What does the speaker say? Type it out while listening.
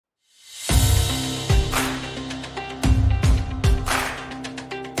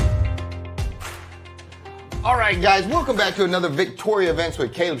All right, guys, welcome back to another Victoria Events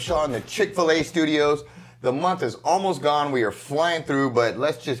with Caleb Shaw in the Chick-fil-A studios. The month is almost gone. We are flying through, but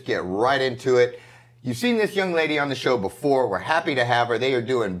let's just get right into it. You've seen this young lady on the show before. We're happy to have her. They are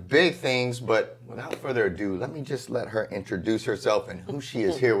doing big things, but without further ado, let me just let her introduce herself and who she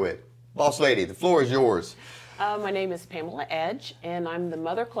is here with. Boss lady, the floor is yours. My name is Pamela Edge, and I'm the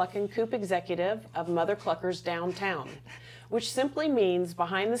Mother Cluckin' Coop Executive of Mother Cluckers Downtown, which simply means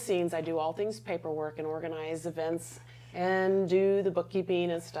behind the scenes I do all things paperwork and organize events and do the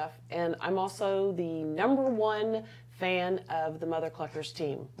bookkeeping and stuff. And I'm also the #1 fan of the Mother Cluckers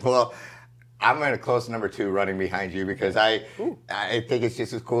team. Well, I'm in a close #2 running behind you because I think it's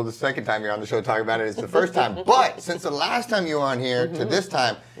just as cool the second time you're on the show talking about it as the first time. But since the last time you were on here to this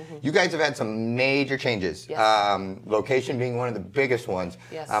time, you guys have had some major changes. Yes. Location being one of the biggest ones.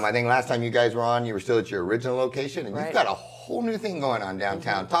 Yes. I think last time you guys were on, you were still at your original location, and you've got a whole new thing going on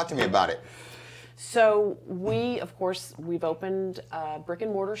downtown. Talk to me about it. So we, of course, we've opened a brick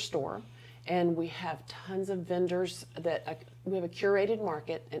and mortar store, and we have tons of vendors that we have a curated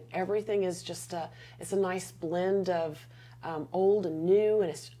market, and everything is just it's a nice blend of old and new, and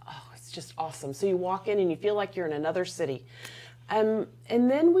it's just awesome. So you walk in and you feel like you're in another city. And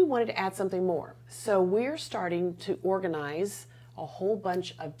then we wanted to add something more. So we're starting to organize a whole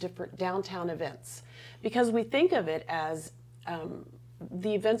bunch of different downtown events because we think of it as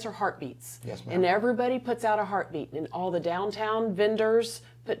the events are heartbeats. Yes, ma'am. And everybody puts out a heartbeat, and all the downtown vendors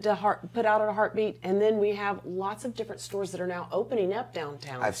put out a heartbeat, and then we have lots of different stores that are now opening up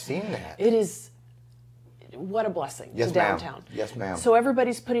downtown. I've seen that. It is, what a blessing to downtown. Yes, ma'am. So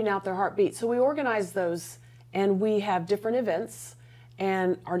everybody's putting out their heartbeat. So we organize those, and we have different events,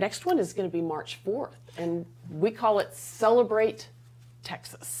 and our next one is going to be March 4th, and we call it Celebrate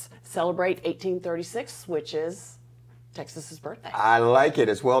Texas. Celebrate 1836, which is Texas's birthday. I like it.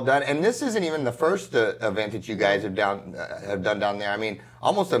 It's well done. And this isn't even the first event that you guys have done down there. I mean,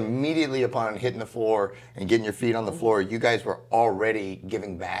 almost immediately upon hitting the floor and getting your feet on the floor, you guys were already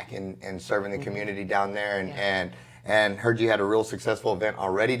giving back and serving the community down there. And heard you had a real successful event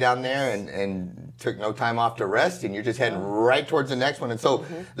already down there and took no time off to rest, and you're just heading right towards the next one. And so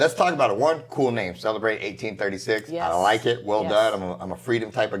let's talk about it. One, cool name, Celebrate 1836. Yes. I like it. Well done. I'm a freedom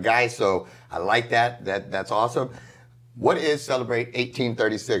type of guy, so I like that. That's awesome. What is Celebrate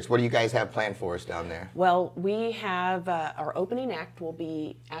 1836? What do you guys have planned for us down there? Well, we have our opening act will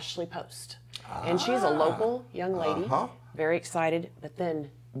be Ashley Post, and she's a local young lady, very excited. But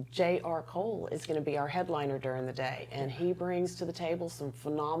then J.R. Cole is going to be our headliner during the day, and he brings to the table some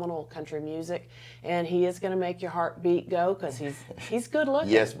phenomenal country music, and he is going to make your heartbeat go because he's good looking.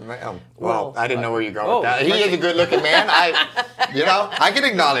 Yes, ma'am. Well, I didn't know where you're going with that. He is a good looking man. I can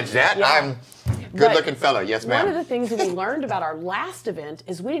acknowledge that. Yeah. I'm good-looking fellow. Yes, ma'am. One of the things that we learned about our last event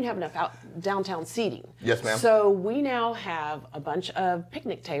is we didn't have enough downtown seating. Yes, ma'am. So we now have a bunch of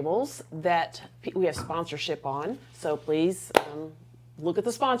picnic tables that we have sponsorship on. So please look at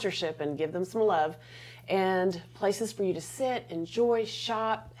the sponsorship and give them some love. And places for you to sit, enjoy,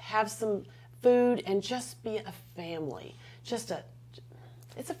 shop, have some food, and just be a family.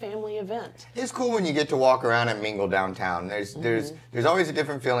 It's a family event. It's cool when you get to walk around and mingle downtown. There's always a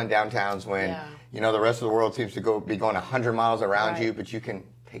different feeling downtowns when the rest of the world seems to be going 100 miles around you, but you can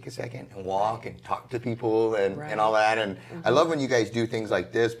take a second and walk and talk to people and all that. And I love when you guys do things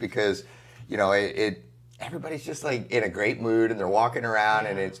like this because everybody's just like in a great mood and they're walking around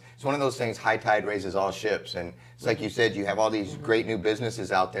and it's one of those things, high tide raises all ships. And it's like you said, you have all these great new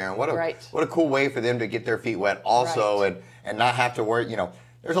businesses out there, and what a cool way for them to get their feet wet also and not have to worry.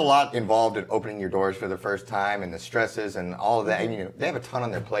 There's a lot involved in opening your doors for the first time and the stresses and all of that. And, they have a ton on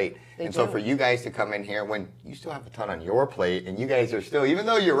their plate. So for you guys to come in here when you still have a ton on your plate and you guys are still, even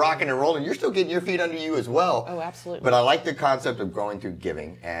though you're rocking and rolling, you're still getting your feet under you as well. Oh, absolutely. But I like the concept of going through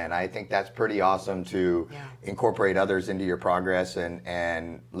giving. And I think that's pretty awesome to incorporate others into your progress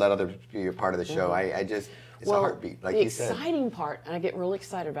and let others be a part of the show. It's a heartbeat, like you said. The exciting part, and I get really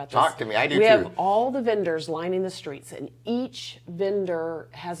excited about this. Talk to me, I do too. We have all the vendors lining the streets, and each vendor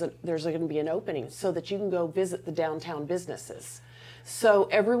there's going to be an opening so that you can go visit the downtown businesses. So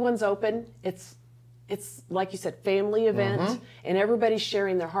everyone's open. It's like you said, family event, and everybody's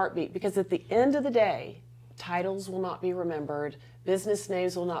sharing their heartbeat because at the end of the day, titles will not be remembered, business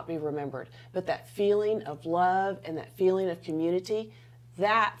names will not be remembered, but that feeling of love and that feeling of community,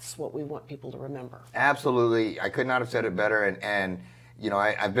 that's what we want people to remember. Absolutely. I could not have said it better. And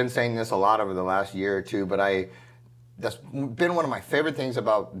I've been saying this a lot over the last year or two, but that's been one of my favorite things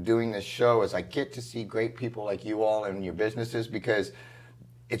about doing this show is I get to see great people like you all and your businesses because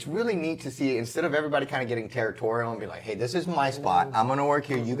it's really neat to see, instead of everybody kind of getting territorial and be like, hey, this is my spot. I'm going to work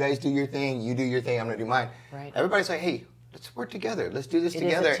here. You guys do your thing. You do your thing. I'm going to do mine. Right. Everybody's like, hey, let's work together. Let's do this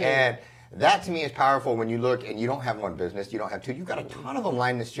together. And that to me is powerful when you look and you don't have one business, you don't have two, you've got a ton of them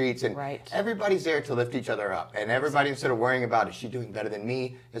lined the streets, and everybody's there to lift each other up. And everybody, instead of worrying about, is she doing better than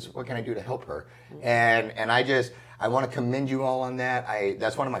me, is what can I do to help her? And I want to commend you all on that.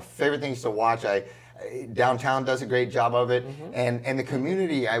 That's one of my favorite things to watch. Downtown does a great job of it. And the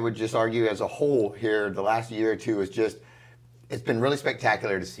community, I would just argue as a whole here, the last year or two, is just, it's been really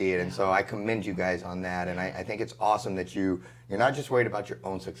spectacular to see it. And so I commend you guys on that. And I think it's awesome that you're not just worried about your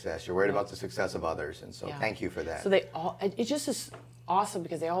own success, you're worried about the success of others. And so thank you for that. So it just is awesome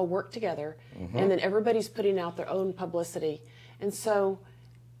because they all work together, and then everybody's putting out their own publicity. And so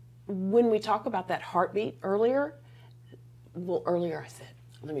when we talk about that heartbeat earlier, I said,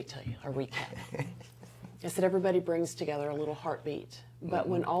 let me tell you, a recap. I said everybody brings together a little heartbeat. But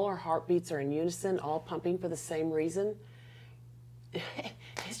when all our heartbeats are in unison, all pumping for the same reason,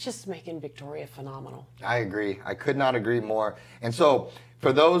 it's just making Victoria phenomenal. I agree. I could not agree more. And so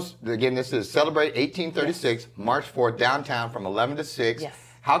for those, again, this is Celebrate 1836, March 4th, downtown from 11 to 6. Yes.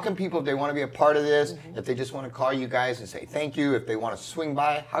 How can people, if they want to be a part of this, if they just want to call you guys and say thank you, if they want to swing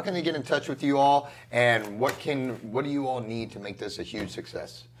by, how can they get in touch with you all? And what do you all need to make this a huge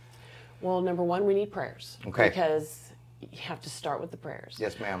success? Well, number one, we need prayers. Okay. Because you have to start with the prayers.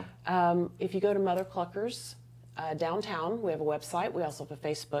 Yes, ma'am. If you go to Mother Cluckers downtown, we have a website. We also have a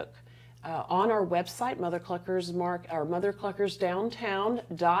Facebook. On our website,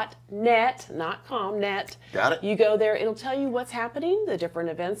 mothercluckersdowntown.net, not com, net. Got it. You go there, it'll tell you what's happening, the different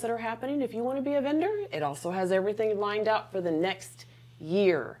events that are happening. If you want to be a vendor, it also has everything lined out for the next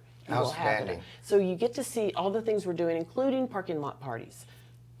year. Outstanding. So you get to see all the things we're doing, including parking lot parties.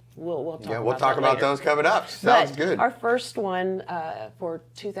 We'll talk about those coming up. Sounds good. Our first one for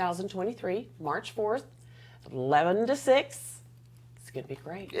 2023, March 4th, 11 to 6. It's going to be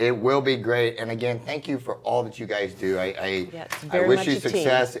great. It will be great. And again, thank you for all that you guys do. I wish you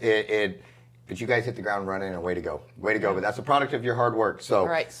success. But you guys hit the ground running, and way to go. Way to go. But that's a product of your hard work. So, all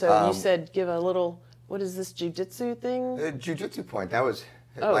right. So you said give a little, what is this jiu-jitsu thing? Jiu-jitsu point. That was...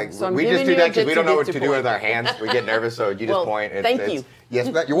 Oh, like, so we just do that because we don't know what to do with our hands. We get nervous, so you just point. Thank you. Yes,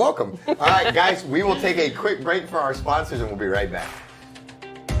 you're welcome. All right, guys, we will take a quick break for our sponsors, and we'll be right back.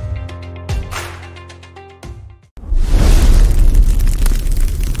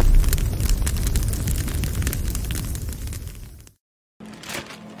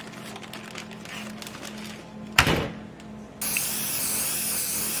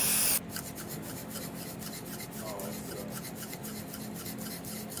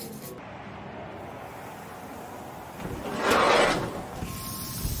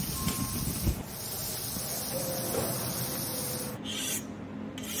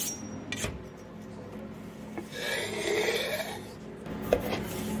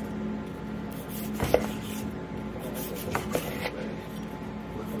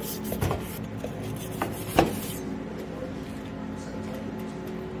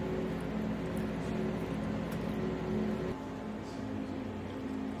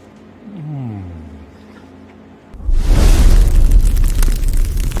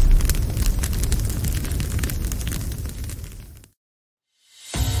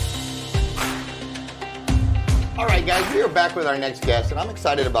 All right, guys, we are back with our next guest, and I'm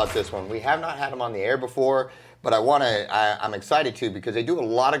excited about this one. We have not had him on the air before, but I'm excited too because they do a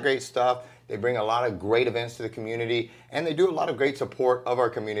lot of great stuff. They bring a lot of great events to the community, and they do a lot of great support of our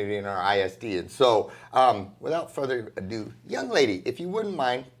community and our ISD. And so, without further ado, young lady, if you wouldn't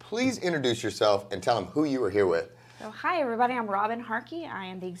mind, please introduce yourself and tell them who you are here with. So, hi everybody, I'm Robin Harkey. I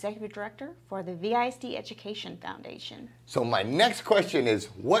am the Executive Director for the VISD Education Foundation. So my next question is,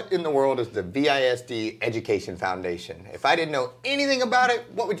 what in the world is the VISD Education Foundation? If I didn't know anything about it,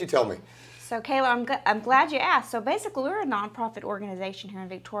 what would you tell me? So Kayla, I'm glad you asked. So basically we're a nonprofit organization here in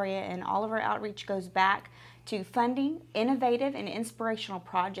Victoria, and all of our outreach goes back to funding innovative and inspirational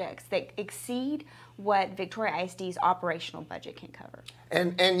projects that exceed what Victoria ISD's operational budget can cover.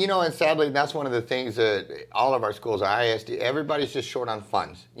 And you know, and sadly, that's one of the things that all of our schools, our ISD, everybody's just short on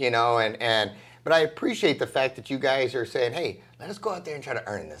funds, you know, but I appreciate the fact that you guys are saying, hey, let us go out there and try to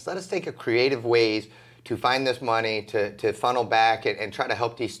earn this. Let us think of creative ways to find this money, to funnel back and try to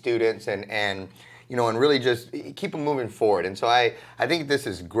help these students and you know, and really just keep them moving forward. And so I think this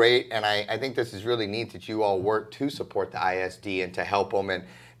is great, and I think this is really neat that you all work to support the ISD and to help them, and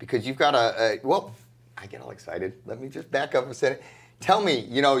because you've got well, I get all excited. Let me just back up a second. Tell me,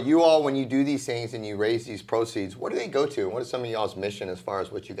 you know, you all, when you do these things and you raise these proceeds, what do they go to? And what is some of y'all's mission as far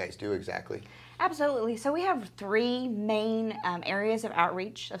as what you guys do exactly? Absolutely. So we have three main areas of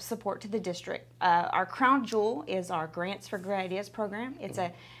outreach of support to the district. Our crown jewel is our Grants for Great Ideas program. It's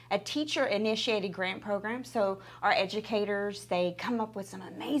a teacher-initiated grant program. So our educators, they come up with some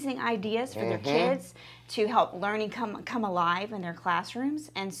amazing ideas for their kids to help learning come alive in their classrooms.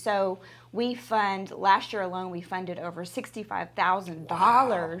 And so we fund, last year alone, we funded over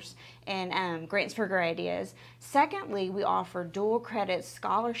 $65,000 in Grants for Great Ideas. Secondly, we offer dual credit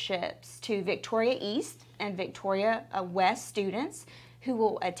scholarships to Victoria East and Victoria West students who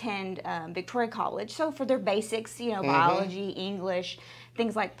will attend Victoria College. So for their basics, you know, biology, English,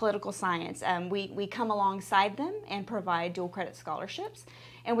 things like political science, we come alongside them and provide dual credit scholarships.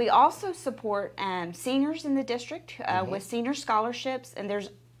 And we also support seniors in the district with senior scholarships, and there's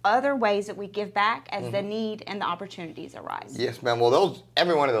other ways that we give back as the need and the opportunities arise. Yes, ma'am. Well,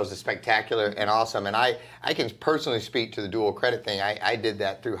 every one of those is spectacular and awesome. And I can personally speak to the dual credit thing. I did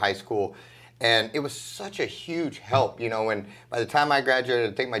that through high school. And it was such a huge help, you know, when by the time I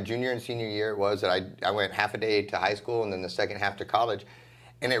graduated, I think my junior and senior year it was that I went half a day to high school and then the second half to college.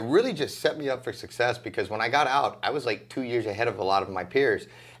 And it really just set me up for success because when I got out, I was like 2 years ahead of a lot of my peers.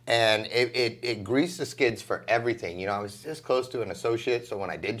 And it greased the skids for everything. You know, I was this close to an associate, so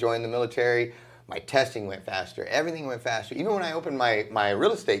when I did join the military, my testing went faster, everything went faster. Even when I opened my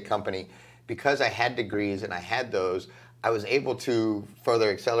real estate company, because I had degrees and I had those, I was able to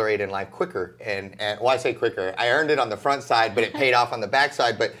further accelerate in life quicker. And well, I say quicker, I earned it on the front side, but it paid off on the back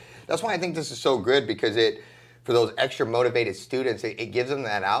side. But that's why I think this is so good because for those extra motivated students, it gives them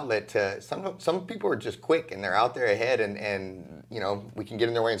that outlet to, some people are just quick and they're out there ahead and you know, we can get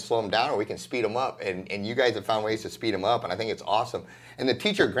in their way and slow them down or we can speed them up. And you guys have found ways to speed them up and I think it's awesome. And the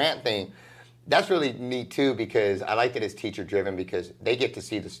teacher grant thing, that's really neat too because I like that it's teacher driven because they get to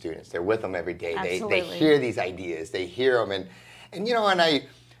see the students. They're with them every day. They hear these ideas. They hear them and you know, and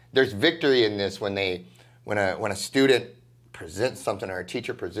there's victory in this when a student presents something or a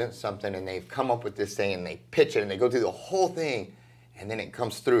teacher presents something and they've come up with this thing and they pitch it and they go through the whole thing and then it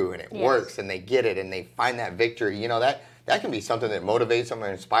comes through and it works and they get it and they find that victory. You know, that can be something that motivates them or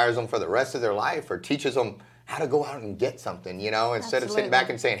inspires them for the rest of their life or teaches them how to go out and get something, you know, instead of sitting back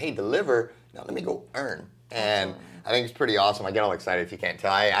and saying, hey, deliver, now let me go earn. And I think it's pretty awesome. I get all excited if you can't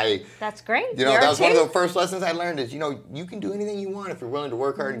tell. That's great. You know, that was one of the first lessons I learned is, you know, you can do anything you want if you're willing to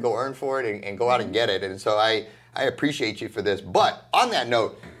work hard and go earn for it and go out and get it. And so I appreciate you for this. But on that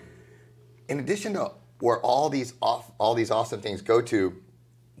note, in addition to where all these awesome things go to,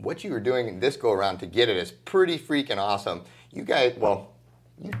 what you were doing in this go around to get it is pretty freaking awesome. You guys, well,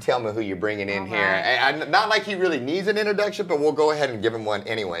 you tell me who you're bringing in here. Not like he really needs an introduction, but we'll go ahead and give him one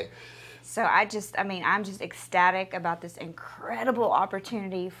anyway. So I'm just ecstatic about this incredible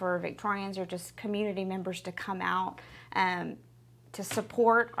opportunity for Victorians or just community members to come out to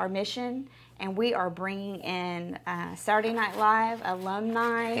support our mission. And we are bringing in Saturday Night Live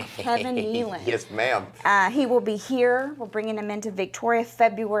alumni Kevin Nealon. Yes, ma'am. He will be here. We're bringing him into Victoria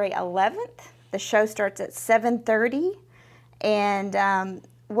February 11th. The show starts at 7:30. And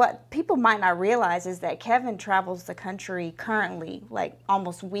what people might not realize is that Kevin travels the country currently, like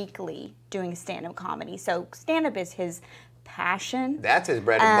almost weekly, doing stand-up comedy. So stand-up is his passion. That's his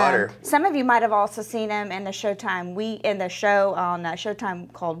bread and butter. Some of you might have also seen him in the Showtime show on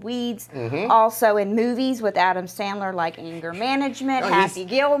Showtime called Weeds. Also in movies with Adam Sandler like Anger Management, Happy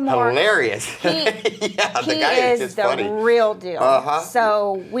Gilmore. Hilarious. He is the funny. real deal.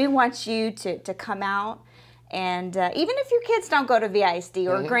 So we want you to come out. And even if your kids don't go to VISD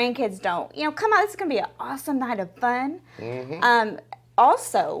or grandkids don't, you know, come out. This is going to be an awesome night of fun.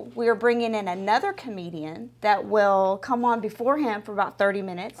 Also, we are bringing in another comedian that will come on before him for about 30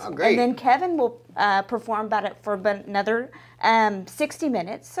 minutes. Oh, great. And then Kevin will perform for another 60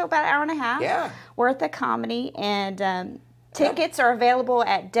 minutes, so about an hour and a half worth of comedy. And tickets are available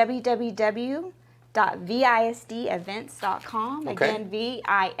at www.visdevents.com. Again,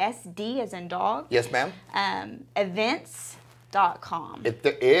 VISD as in dog. Yes, ma'am. Events.com. If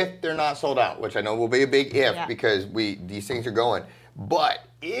they're not sold out, which I know will be a big if because these things are going. But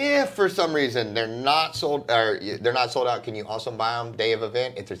if for some reason they're not sold out, can you also buy them day of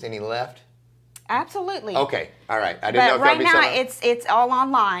event if there's any left? Absolutely. Okay. All right. I didn't know if right that'd be now it's all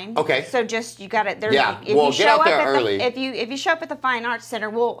online. Okay. So just you got it. Well, get out there early. If you show up at the Fine Arts Center,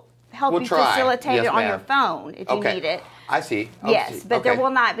 we'll help you facilitate it on your phone if you need it. I see. Yes, but there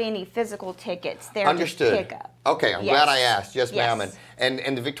will not be any physical tickets. They're Understood. just pick up. Okay, I'm glad I asked. Yes, ma'am.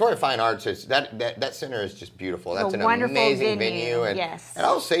 And the Victoria Fine Arts is that center is just beautiful. That's an amazing venue. And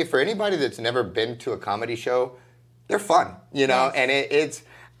I'll say for anybody that's never been to a comedy show, they're fun, you know. And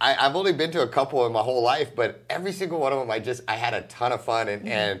I've only been to a couple in my whole life, but every single one of them I had a ton of fun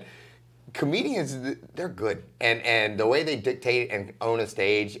and comedians, they're good, and the way they dictate and own a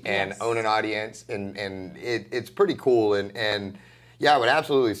stage and own an audience, and it's pretty cool. And yeah, I would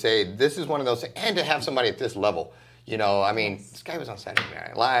absolutely say this is one of those, and to have somebody at this level, you know, I mean, this guy was on Saturday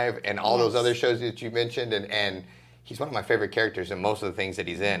Night Live and all those other shows that you mentioned, and he's one of my favorite characters in most of the things that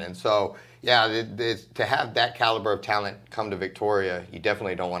he's in. And so, yeah, to have that caliber of talent come to Victoria, you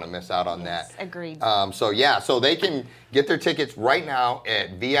definitely don't want to miss out on that. Agreed. So, yeah, so they can get their tickets right now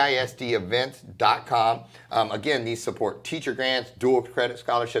at visdevents.com. Again, these support teacher grants, dual credit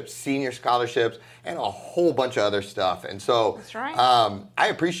scholarships, senior scholarships, and a whole bunch of other stuff. And so that's right. I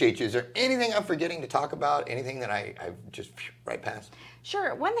appreciate you. Is there anything I'm forgetting to talk about? Anything that I've just right past?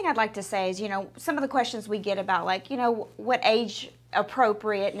 Sure. One thing I'd like to say is, you know, some of the questions we get about, like, you know, what age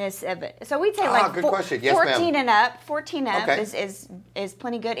appropriateness of it. So we'd say good question. Yes, 14 and up. 14 up Okay. is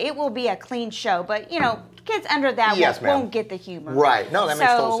plenty good. It will be a clean show, but, you know, kids under that won't get the humor. Right. No, that makes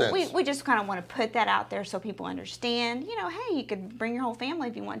total sense. So we just kind of want to put that out there so people understand, you know, hey, you could bring your whole family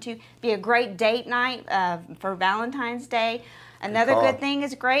if you want to. Be a great date night for Valentine's Day. Another good thing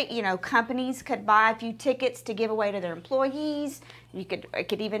is great, you know, companies could buy a few tickets to give away to their employees. It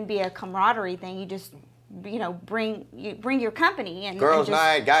could even be a camaraderie thing. You just, you know, bring your company and girls'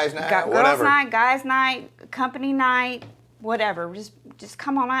 night, guys' night, whatever. Girls' night, guys' night, company night, whatever. Just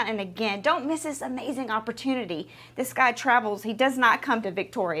come on out, and again, don't miss this amazing opportunity. This guy travels. He does not come to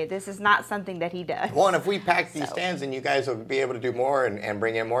Victoria. This is not something that he does. Well, and if we pack these stands, then you guys will be able to do more and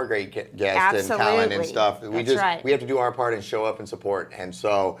bring in more great guests and talent and stuff. We have to do our part and show up and support. And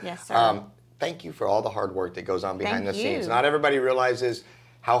so, yes, sir. Thank you for all the hard work that goes on behind the scenes. Not everybody realizes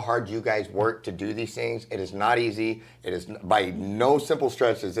how hard you guys work to do these things. It is not easy. It is by no simple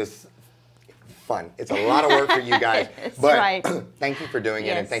stretch is this fun. It's a lot of work for you guys. But thank you for doing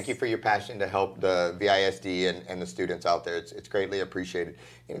it, and thank you for your passion to help the VISD and the students out there. It's greatly appreciated.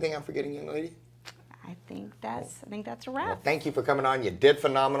 Anything I'm forgetting, young lady? I think that's a wrap. Well, thank you for coming on. You did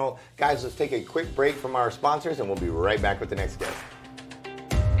phenomenal. Guys, let's take a quick break from our sponsors, and we'll be right back with the next guest.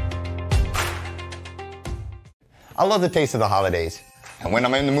 I love the taste of the holidays. And when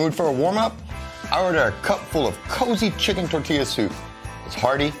I'm in the mood for a warm-up, I order a cup full of cozy chicken tortilla soup. It's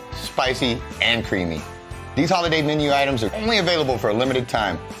hearty, spicy, and creamy. These holiday menu items are only available for a limited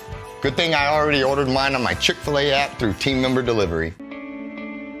time. Good thing I already ordered mine on my Chick-fil-A app through team member delivery.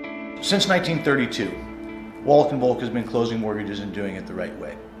 Since 1932, Wallach & Volk has been closing mortgages and doing it the right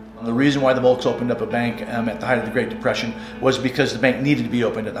way. The reason why the Volks opened up a bank at the height of the Great Depression was because the bank needed to be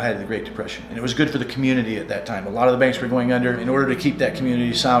opened at the height of the Great Depression. And it was good for the community at that time. A lot of the banks were going under. In order to keep that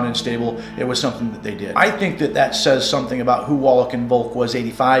community sound and stable, it was something that they did. I think that says something about who Wallach & Volk was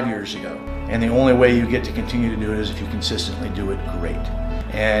 85 years ago. And the only way you get to continue to do it is if you consistently do it great.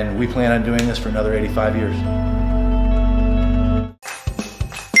 And we plan on doing this for another 85 years.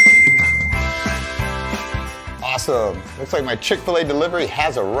 Awesome. Looks like my Chick-fil-A delivery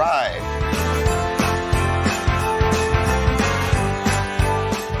has arrived.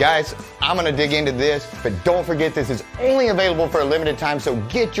 Guys, I'm going to dig into this, but don't forget this is only available for a limited time, so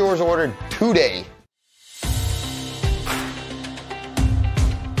get yours ordered today.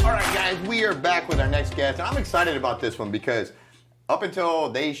 All right, guys, we are back with our next guest, and I'm excited about this one because up until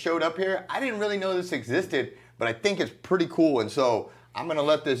they showed up here, I didn't really know this existed, but I think it's pretty cool, and so I'm going to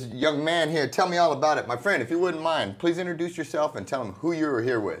let this young man here tell me all about it. My friend, if you wouldn't mind, please introduce yourself and tell them who you're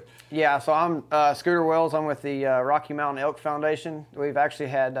here with. Yeah, so I'm Scooter Wells. I'm with the Rocky Mountain Elk Foundation. We've actually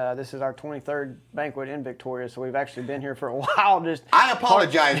had, this is our 23rd banquet in Victoria, so we've actually been here for a while. I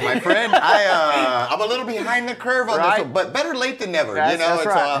apologize, my friend. I'm a little behind the curve on this one, but better late than never. That's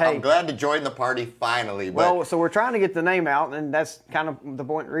right. I'm glad to join the party finally. Well, so we're trying to get the name out, and that's kind of the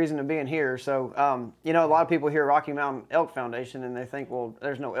reason of being here. So, you know, a lot of people hear Rocky Mountain Elk Foundation, and they think, well,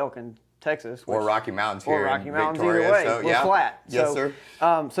 there's no elk in Texas. Or Rocky Mountains here or Rocky in Mountains, Victoria. either way. So, we're flat. Yes, sir.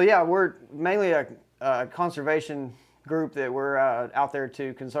 So yeah, we're mainly a conservation group that we're out there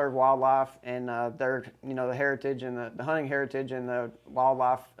to conserve wildlife and their, you know, the heritage and the hunting heritage and the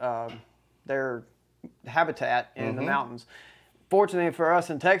wildlife, their habitat in the mountains. Fortunately for us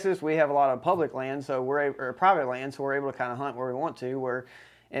in Texas, we have a lot of public land, so or private land, so we're able to kind of hunt where we want to. Where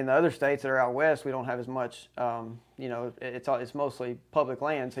in the other states that are out west, we don't have as much. You know, it's mostly public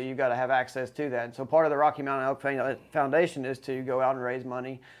land, so you've got to have access to that. And so part of the Rocky Mountain Elk Foundation is to go out and raise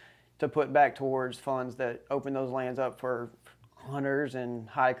money to put back towards funds that open those lands up for hunters and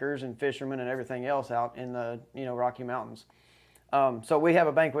hikers and fishermen and everything else out in the, you know, Rocky Mountains. So we have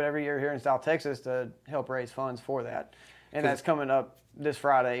a banquet every year here in South Texas to help raise funds for that, and that's coming up this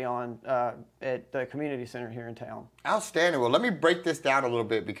Friday on at the community center here in town. Outstanding. Well, let me break this down a little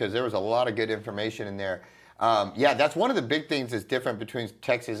bit because there was a lot of good information in there. Yeah, that's one of the big things that's different between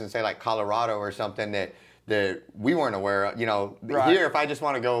Texas and say like Colorado or something that we weren't aware of. You know, here if I just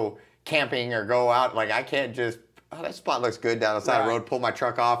want to go camping or go out, like I can't just, oh, that spot looks good down the side of the road, pull my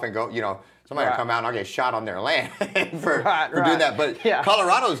truck off and go, you know, somebody will come out and I'll get shot on their land for doing that. But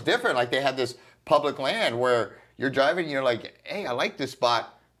Colorado's different. Like they have this public land where you're driving, you're like, hey, I like this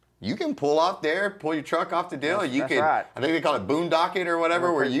spot. You can pull off there, pull your truck off the deal. You can, I think they call it boondocking or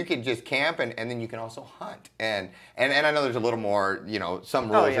whatever, where you can just camp and then you can also hunt. And I know there's a little more, you know,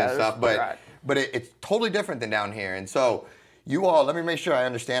 some rules and stuff, but it's totally different than down here. And so you all, let me make sure I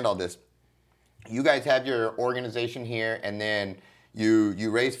understand all this. You guys have your organization here, and then you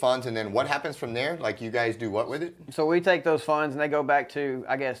raise funds, and then what happens from there? Like you guys do what with it? So we take those funds and they go back to,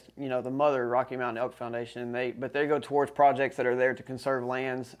 I guess, you know, the mother Rocky Mountain Elk Foundation, but they go towards projects that are there to conserve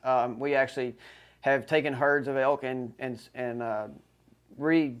lands. We actually have taken herds of elk and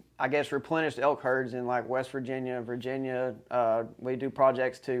replenished elk herds in like West Virginia, Virginia. We do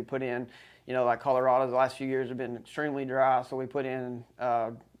projects to put in, you know, like Colorado, the last few years have been extremely dry, so we put in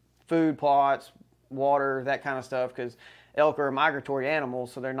food plots, water, that kind of stuff, because elk are migratory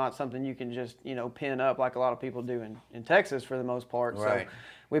animals, so they're not something you can just, you know, pin up like a lot of people do in Texas for the most part. So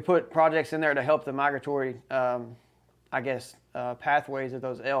we put projects in there to help the migratory, pathways of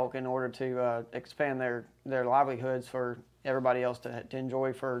those elk in order to expand their livelihoods for everybody else to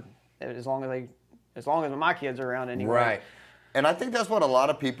enjoy for as long as my kids are around anyway. Right. And I think that's what a lot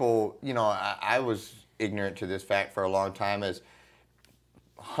of people, you know, I was ignorant to this fact for a long time, is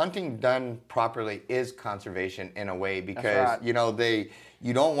hunting done properly is conservation in a way, because you know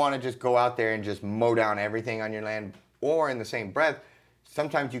you don't want to just go out there and just mow down everything on your land, or in the same breath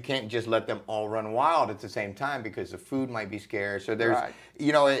sometimes you can't just let them all run wild at the same time because the food might be scarce. So there's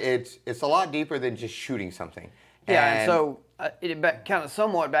you know, it's a lot deeper than just shooting something. And so kind of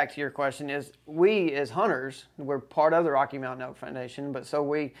somewhat back to your question is, we as hunters, we're part of the Rocky Mountain Elk Foundation, but so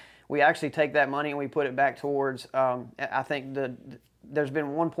we actually take that money and we put it back towards I think there's been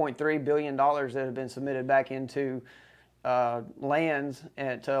 $1.3 billion that have been submitted back into lands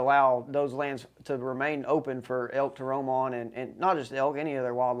and to allow those lands to remain open for elk to roam on, and not just elk, any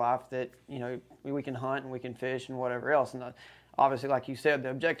other wildlife that, you know, we can hunt and we can fish and whatever else. And obviously, like you said,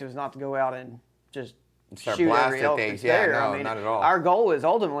 the objective is not to go out and just shoot every elk that's there. No, I mean, not at all. Our goal is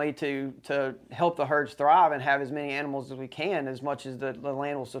ultimately to help the herds thrive and have as many animals as we can, as much as the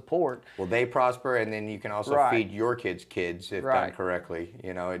land will support. Well, they prosper, and then you can also feed your kids' if done correctly.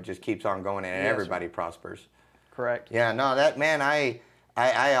 You know, it just keeps on going, and everybody prospers. Correct. Yeah, no, that, man, I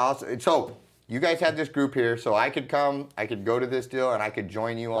also, so you guys had this group here, so I could come, I could go to this deal, and I could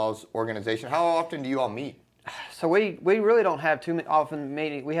join you all's organization. How often do you all meet? So we really don't have too often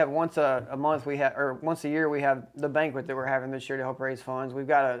meetings. We have once a month, or once a year, we have the banquet that we're having this year to help raise funds. We've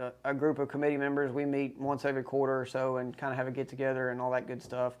got a group of committee members. We meet once every quarter or so and kind of have a get together and all that good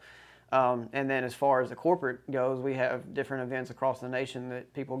stuff. And then as far as the corporate goes, we have different events across the nation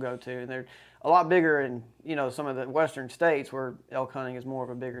that people go to, and they're a lot bigger in, you know, some of the western states where elk hunting is more of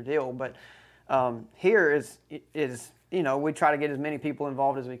a bigger deal. But here is you know, we try to get as many people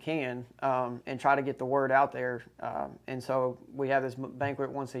involved as we can and try to get the word out there. And so we have this banquet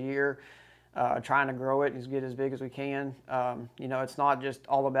once a year, trying to grow it and get as big as we can. You know, it's not just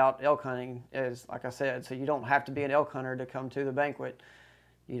all about elk hunting, as like I said. So you don't have to be an elk hunter to come to the banquet.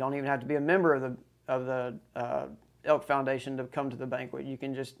 You don't even have to be a member of the Elk Foundation to come to the banquet. You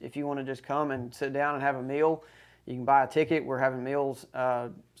can just, if you want to just come and sit down and have a meal, you can buy a ticket. We're having meals.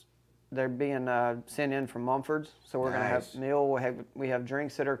 They're being sent in from Mumford's, so we're going to have a meal. We have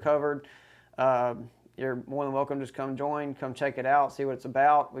drinks that are covered. You're more than welcome to just come join, come check it out, see what it's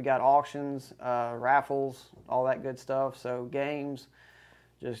about. We got auctions, raffles, all that good stuff. So games,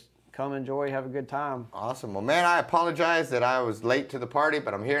 just come enjoy, have a good time. Awesome. Well, man, I apologize that I was late to the party,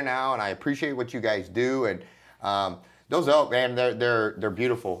 but I'm here now, and I appreciate what you guys do. And those elk, man, they're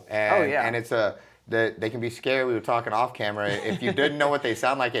beautiful. And, and it's they can be scary. We were talking off camera. If you didn't know what they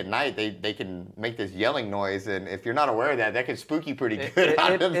sound like at night, they can make this yelling noise, and if you're not aware of that, that can spook you pretty good.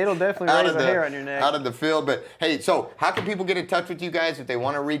 It'll definitely raise a hair on your neck. Out of the field. But hey, so how can people get in touch with you guys if they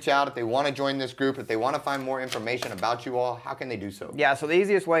want to reach out, if they want to join this group, if they want to find more information about you all? How can they do so? Yeah, so the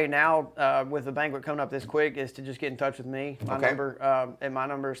easiest way now with the banquet coming up this quick is to just get in touch with me. My number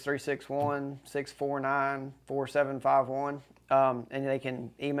is 361-649-4751. And they can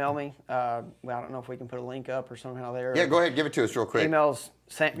email me. I don't know if we can put a link up or somehow there. Yeah, go ahead. Give it to us real quick. Email's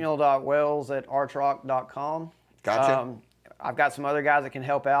samuel.wells@archrock.com. Gotcha. I've got some other guys that can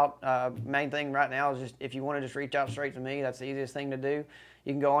help out. Main thing right now is just if you want to just reach out straight to me, that's the easiest thing to do.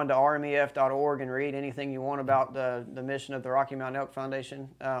 You can go on to rmef.org and read anything you want about the mission of the Rocky Mountain Elk Foundation.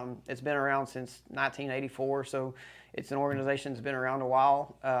 It's been around since 1984, so it's an organization that's been around a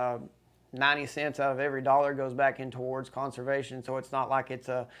while. 90 cents out of every dollar goes back in towards conservation, so it's not like it's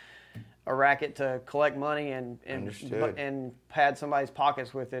a racket to collect money and pad somebody's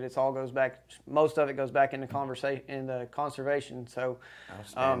pockets with it. It all goes back. Most of it goes back into conservation. So,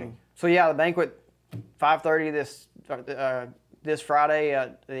 so yeah, the banquet 5:30 this Friday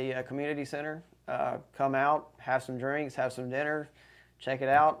at the community center. Come out, have some drinks, have some dinner, check it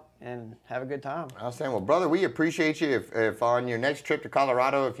out, and have a good time. Outstanding. Well, brother, we appreciate you. If on your next trip to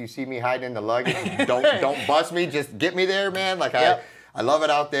Colorado, if you see me hiding in the luggage, don't bust me. Just get me there, man. Like I love it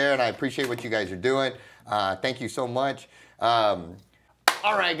out there, and I appreciate what you guys are doing. Thank you so much. All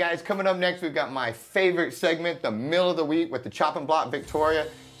right, guys, coming up next, we've got my favorite segment, the Meal of the Week with the Chopping Block Victoria.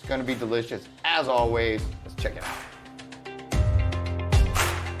 It's going to be delicious, as always. Let's check it out.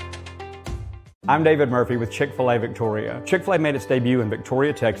 I'm David Murphy with Chick-fil-A Victoria. Chick-fil-A made its debut in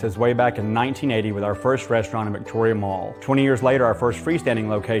Victoria, Texas way back in 1980 with our first restaurant in Victoria Mall. 20 years later, our first freestanding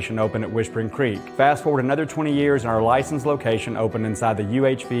location opened at Whispering Creek. Fast forward another 20 years and our licensed location opened inside the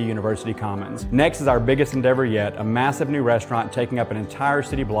UHV University Commons. Next is our biggest endeavor yet, a massive new restaurant taking up an entire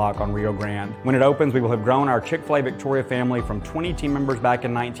city block on Rio Grande. When it opens, we will have grown our Chick-fil-A Victoria family from 20 team members back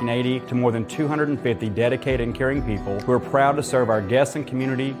in 1980 to more than 250 dedicated and caring people who are proud to serve our guests and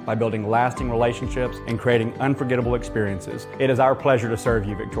community by building lasting relationships and creating unforgettable experiences. It is our pleasure to serve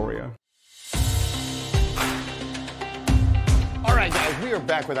you, Victoria. All right, guys, we are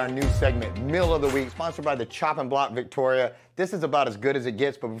back with our new segment, Meal of the Week, sponsored by the Chopping Block Victoria. This is about as good as it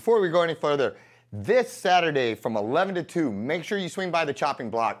gets, but before we go any further, this Saturday from 11 to 2, make sure you swing by the Chopping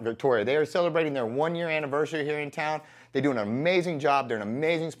Block Victoria. They are celebrating their 1-year anniversary here in town. They do an amazing job. They're an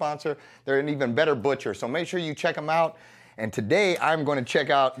amazing sponsor. They're an even better butcher, so make sure you check them out. And today I'm going to check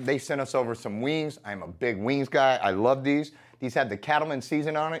out, they sent us over some wings. I'm a big wings guy. I love these. These have the cattleman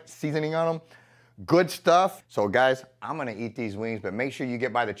seasoning on them. Good stuff. So guys, I'm going to eat these wings, but make sure you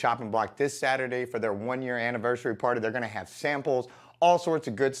get by the Chopping Block this Saturday for their 1-year anniversary party. They're going to have samples, all sorts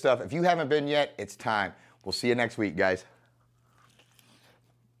of good stuff. If you haven't been yet, it's time. We'll see you next week, guys.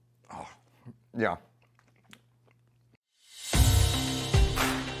 Oh, yeah.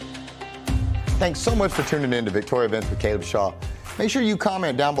 Thanks so much for tuning in to Victoria Events with Caleb Shaw. Make sure you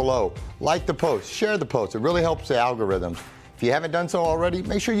comment down below, like the post, share the post. It really helps the algorithms. If you haven't done so already,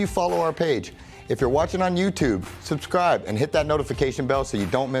 make sure you follow our page. If you're watching on YouTube, subscribe and hit that notification bell so you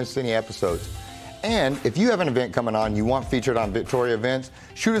don't miss any episodes. And if you have an event coming on you want featured on Victoria Events,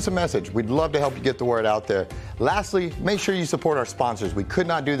 shoot us a message. We'd love to help you get the word out there. Lastly, make sure you support our sponsors. We could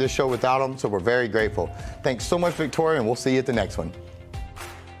not do this show without them, so we're very grateful. Thanks so much, Victoria, and we'll see you at the next one.